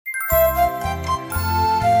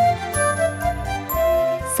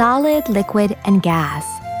solid, liquid, and gas.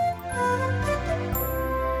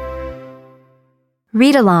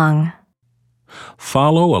 Read along.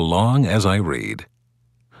 Follow along as I read.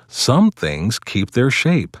 Some things keep their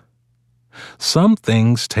shape. Some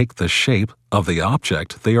things take the shape of the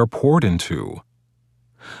object they are poured into.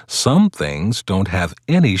 Some things don't have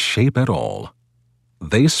any shape at all.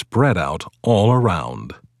 They spread out all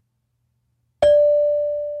around.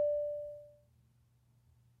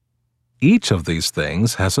 Each of these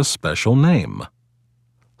things has a special name.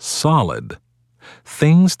 Solid.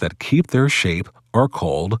 Things that keep their shape are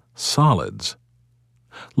called solids.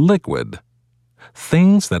 Liquid.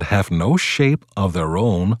 Things that have no shape of their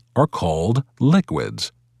own are called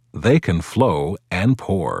liquids. They can flow and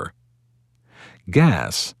pour.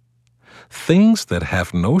 Gas. Things that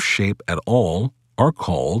have no shape at all are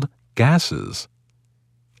called gases.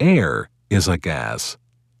 Air is a gas.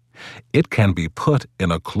 It can be put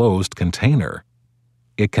in a closed container.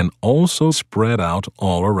 It can also spread out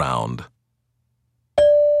all around.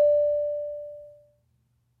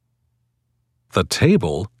 The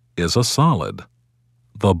table is a solid.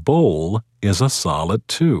 The bowl is a solid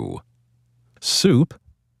too. Soup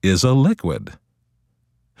is a liquid.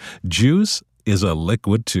 Juice is a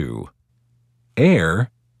liquid too.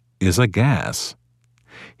 Air is a gas.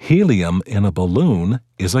 Helium in a balloon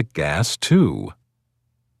is a gas too.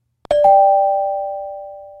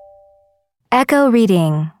 Echo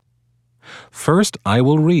reading. First I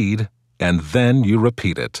will read, and then you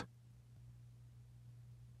repeat it.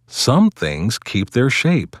 Some things keep their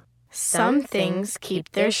shape. Some things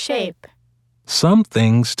keep their shape. Some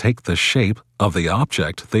things take the shape of the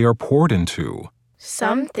object they are poured into.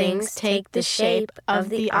 Some things take the shape of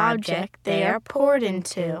the object they are poured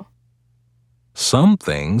into. Some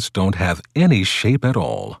things don't have any shape at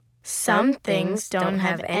all. Some things don't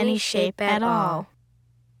have any shape at all.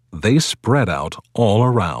 They spread out all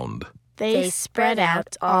around. They spread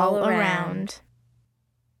out all around.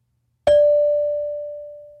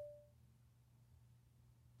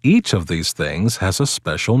 Each of these things has a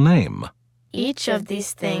special name. Each of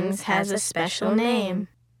these things has a special name.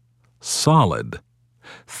 Solid.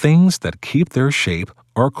 Things that keep their shape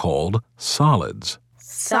are called solids.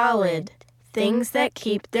 Solid. Things that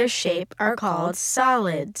keep their shape are called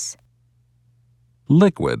solids.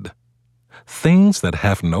 Liquid. Things that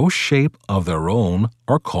have no shape of their own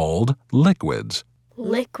are called liquids.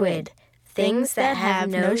 Liquid. Things that have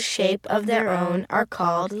no shape of their own are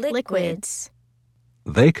called liquids.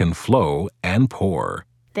 They can flow and pour.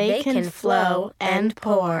 They can flow and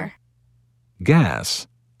pour. Gas.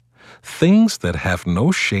 Things that have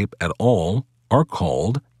no shape at all are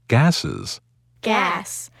called gases.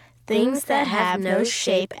 Gas. Things that have no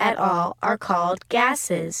shape at all are called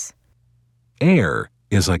gases. Air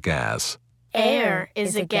is a gas. Air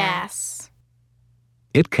is a gas.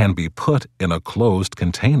 It can be put in a closed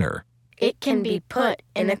container. It can be put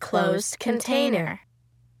in a closed container.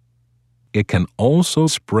 It can also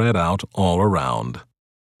spread out all around.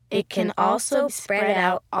 It can also spread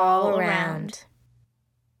out all around.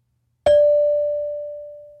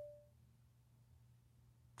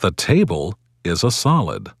 The table is a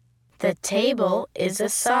solid. The table is a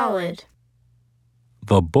solid.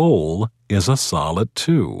 The bowl is a solid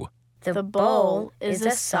too. The bowl is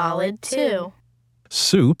a solid too.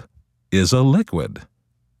 Soup is a liquid.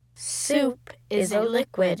 Soup is a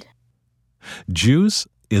liquid. Juice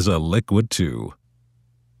is a liquid too.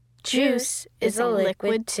 Juice is a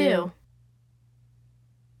liquid too.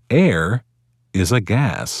 Air is a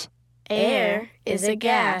gas. Air is a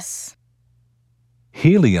gas.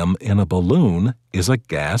 Helium in a balloon is a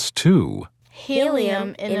gas too.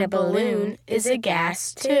 Helium in a balloon is a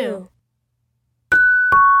gas too.